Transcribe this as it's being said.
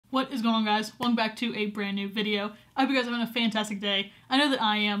What is going on, guys? Welcome back to a brand new video. I hope you guys are having a fantastic day. I know that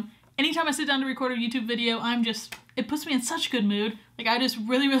I am. Anytime I sit down to record a YouTube video, it puts me in such a good mood. Like, I just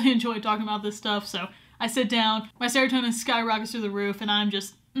really enjoy talking about this stuff, so I sit down, my serotonin skyrockets through the roof, and I'm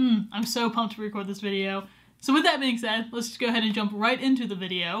so pumped to record this video. So with that being said, let's just go ahead and jump right into the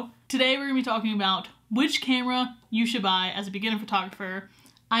video. Today we're going to be talking about which camera you should buy as a beginner photographer.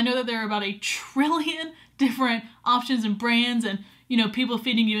 I know that there are about 1 trillion different options and brands and, you know, people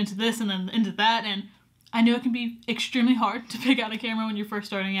feeding you into this and then into that, and I know it can be extremely hard to pick out a camera when you're first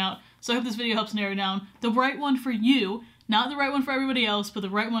starting out, so I hope this video helps narrow down the right one for you, not the right one for everybody else, but the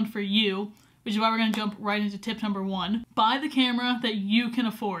right one for you, which is why we're going to jump right into tip number 1. Buy the camera that you can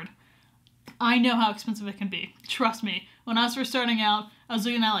afford. I know how expensive it can be. Trust me. When I was first starting out, I was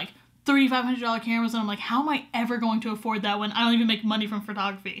looking at like $3,500 cameras and I'm like, how am I ever going to afford that when I don't even make money from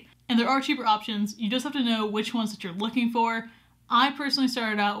photography? And there are cheaper options. You just have to know which ones that you're looking for. I personally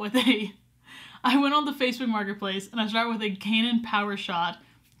started out with I went on the Facebook Marketplace and I started with a Canon PowerShot.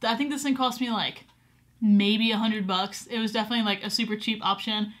 I think this thing cost me like maybe $100. It was definitely like a super cheap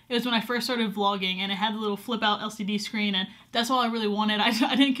option. It was when I first started vlogging and it had the little flip out LCD screen and that's all I really wanted.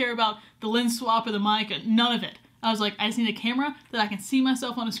 I didn't care about the lens swap or the mic, none of it. I was like, I just need a camera that I can see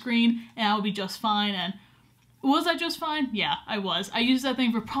myself on a screen and I will be just fine. And was I just fine? Yeah, I was. I used that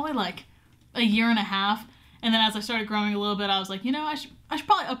thing for probably like a year and a half. And then as I started growing a little bit, I was like, you know, I should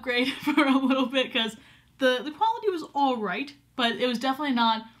probably upgrade for a little bit because the quality was all right, but it was definitely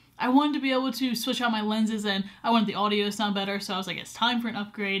not. I wanted to be able to switch out my lenses and I wanted the audio to sound better, so I was like, it's time for an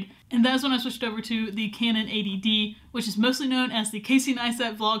upgrade. And that's when I switched over to the Canon 80D, which is mostly known as the Casey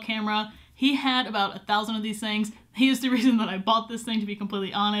Neistat vlog camera. He had about 1,000 of these things. He is the reason that I bought this thing, to be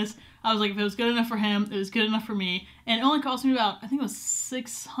completely honest. I was like, if it was good enough for him, it was good enough for me. And it only cost me about, I think it was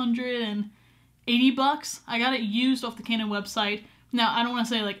 $680. I got it used off the Canon website. Now, I don't want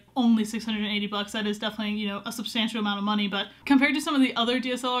to say like only $680. That is definitely, you know, a substantial amount of money. But compared to some of the other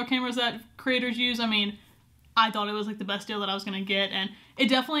DSLR cameras that creators use, I mean, I thought it was like the best deal that I was going to get. And it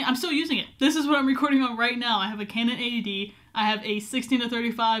definitely, I'm still using it. This is what I'm recording on right now. I have a Canon 80D. I have a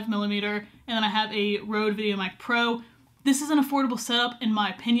 16-35mm, and then I have a Rode VideoMic Pro. This is an affordable setup, in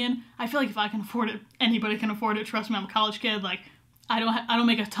my opinion. I feel like if I can afford it, anybody can afford it. Trust me, I'm a college kid. Like, I don't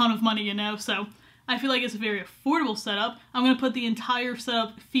make a ton of money, you know, so I feel like it's a very affordable setup. I'm going to put the entire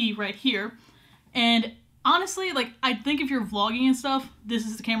setup fee right here. And honestly, like, I think if you're vlogging and stuff, this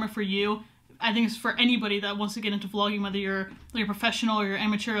is the camera for you. I think it's for anybody that wants to get into vlogging, whether you're like a professional or you're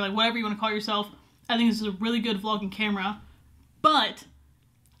amateur, like whatever you want to call yourself. I think this is a really good vlogging camera. But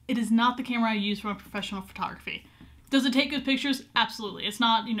it is not the camera I use for my professional photography. Does it take good pictures? Absolutely. It's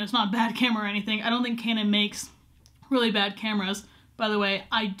not, you know, it's not a bad camera or anything. I don't think Canon makes really bad cameras. By the way,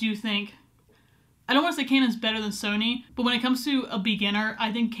 I don't want to say Canon's better than Sony, but when it comes to a beginner,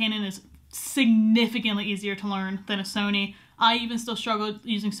 I think Canon is significantly easier to learn than a Sony. I even still struggle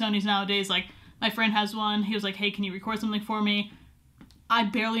using Sonys nowadays. Like, my friend has one. He was like, hey, can you record something for me? I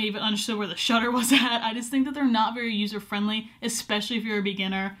barely even understood where the shutter was at. I just think that they're not very user-friendly, especially if you're a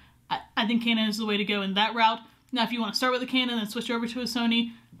beginner. I think Canon is the way to go in that route. Now, if you want to start with a Canon and switch over to a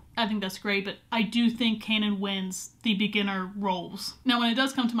Sony, I think that's great, but I do think Canon wins the beginner roles. Now, when it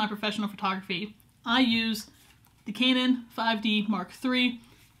does come to my professional photography, I use the Canon 5D Mark III.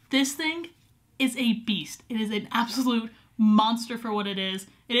 This thing is a beast. It is an absolute monster for what it is.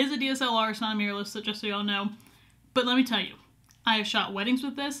 It is a DSLR, it's not a mirrorless, so just so y'all know. But let me tell you, I have shot weddings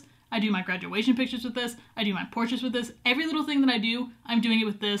with this, I do my graduation pictures with this, I do my portraits with this. Every little thing that I do, I'm doing it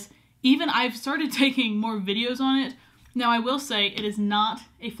with this. Even I've started taking more videos on it. Now, I will say it is not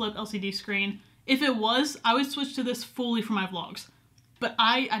a flip LCD screen. If it was, I would switch to this fully for my vlogs. But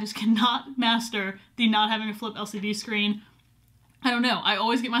I just cannot master the not having a flip LCD screen. I don't know. I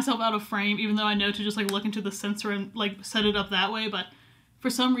always get myself out of frame, even though I know to just like look into the sensor and like set it up that way. But for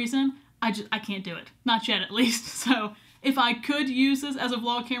some reason, I can't do it. Not yet, at least. So if I could use this as a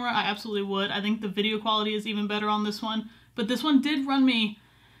vlog camera, I absolutely would. I think the video quality is even better on this one. But this one did run me,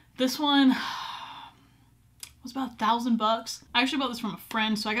 this one was about $1,000. I actually bought this from a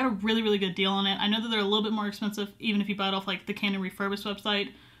friend, so I got a really good deal on it. I know that they're a little bit more expensive, even if you buy it off like the Canon refurbished website.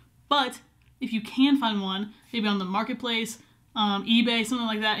 But if you can find one, maybe on the marketplace, eBay, something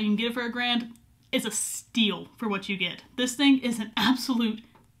like that, and you can get it for $1,000, it's a steal for what you get. This thing is an absolute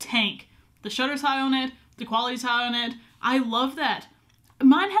tank. The shutter's high on it, the quality's high on it. I love that.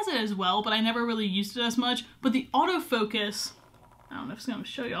 Mine has it as well, but I never really used it as much. But the autofocus, I don't know if it's gonna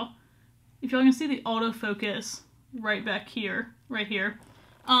show y'all. If y'all can see the autofocus right back here, right here,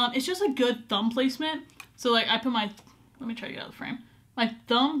 it's just a good thumb placement. So like I put my, let me try to get out of the frame. My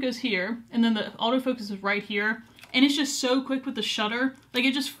thumb goes here, and then the autofocus is right here. and it's just so quick with the shutter. Like,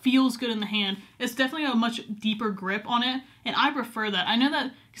 it just feels good in the hand. It's definitely a much deeper grip on it, and I prefer that. I know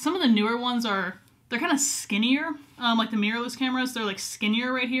that some of the newer ones they're kind of skinnier, like the mirrorless cameras, they're like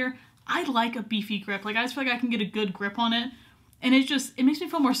skinnier right here. I like a beefy grip. Like, I just feel like I can get a good grip on it, and it makes me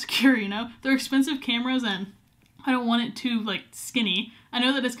feel more secure, you know? They're expensive cameras, and I don't want it too, like, skinny. I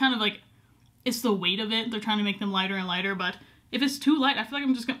know that it's kind of like, it's the weight of it. They're trying to make them lighter and lighter, but if it's too light, I feel like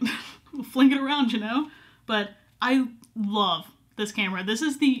I'm just gonna fling it around, you know? But I love this camera. This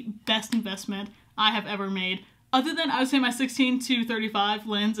is the best investment I have ever made. Other than, I would say, my 16-35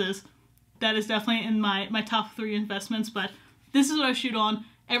 lens that is definitely in my top 3 investments, but this is what I shoot on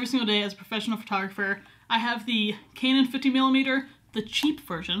every single day as a professional photographer. I have the Canon 50mm, the cheap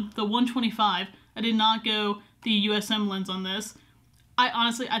version, the 125. I did not go the USM lens on this.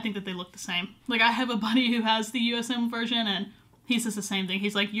 I think that they look the same. Like, I have a buddy who has the USM version, and he says the same thing.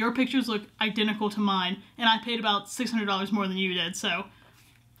 He's like, your pictures look identical to mine, and I paid about $600 more than you did. So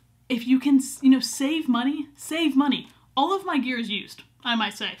if you can, you know, save money, save money. All of my gear is used, I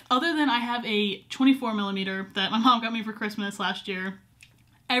might say. Other than I have a 24mm that my mom got me for Christmas last year.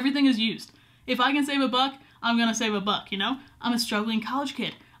 Everything is used. If I can save a buck, I'm gonna save a buck, you know? I'm a struggling college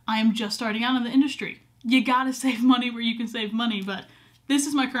kid. I am just starting out in the industry. You gotta save money where you can save money, but this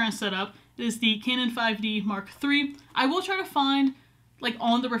is my current setup. It is the Canon 5D Mark III. I will try to find, like,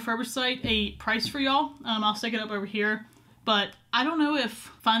 on the refurbished site, a price for y'all. I'll stick it up over here. But I don't know if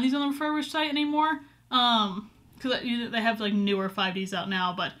find these on the refurbished site anymore. Because they have, like, newer 5Ds out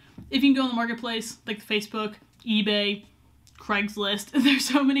now. But if you can go on the marketplace, like Facebook, eBay, Craigslist, there's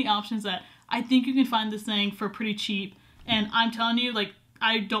so many options that I think you can find this thing for pretty cheap. And I'm telling you, like,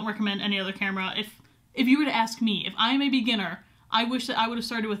 I don't recommend any other camera. If you were to ask me, if I am a beginner, I wish that I would have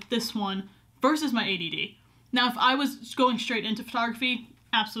started with this one versus my 80D. Now, if I was going straight into photography,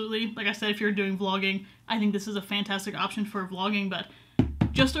 absolutely. Like I said, if you're doing vlogging, I think this is a fantastic option for vlogging, but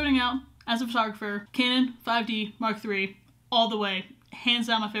just starting out as a photographer, Canon 5D Mark III, all the way. Hands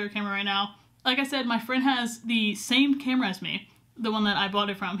down my favorite camera right now. Like I said, my friend has the same camera as me, the one that I bought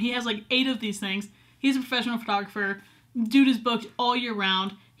it from. He has like 8 of these things. He's a professional photographer. Dude is booked all year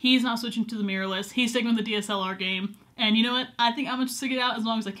round. He's not switching to the mirrorless. He's sticking with the DSLR game. And you know what? I think I'm going to stick it out as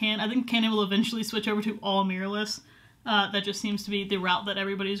long as I can. I think Canon will eventually switch over to all mirrorless. That just seems to be the route that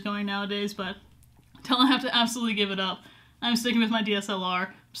everybody's going nowadays. But until I have to absolutely give it up, I'm sticking with my DSLR.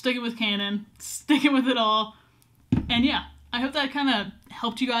 I'm sticking with Canon. Sticking with it all. And yeah, I hope that kind of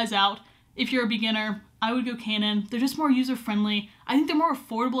helped you guys out. If you're a beginner, I would go Canon. They're just more user-friendly. I think they're more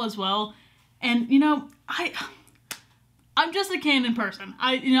affordable as well. And, you know, I'm just a Canon person.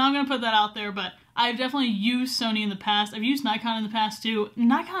 I'm going to put that out there, but I've definitely used Sony in the past. I've used Nikon in the past too.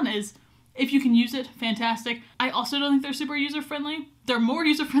 Nikon is, if you can use it, fantastic. I also don't think they're super user-friendly. They're more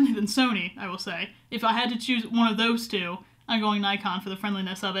user-friendly than Sony, I will say. If I had to choose one of those two, I'm going Nikon for the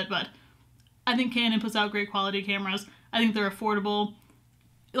friendliness of it, but I think Canon puts out great quality cameras. I think they're affordable.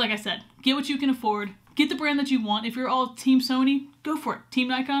 Like I said, get what you can afford. Get the brand that you want. If you're all Team Sony, go for it. Team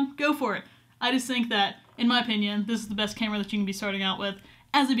Nikon, go for it. I just think that, in my opinion, this is the best camera that you can be starting out with.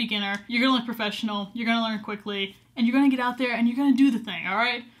 As a beginner, you're going to look professional, you're going to learn quickly, and you're going to get out there and you're going to do the thing,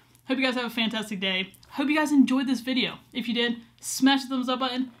 alright? Hope you guys have a fantastic day. Hope you guys enjoyed this video. If you did, smash the thumbs up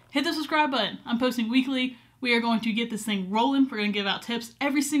button, hit the subscribe button. I'm posting weekly. We are going to get this thing rolling. We're going to give out tips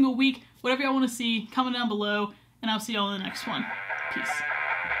every single week. Whatever y'all want to see, comment down below, and I'll see y'all in the next one. Peace.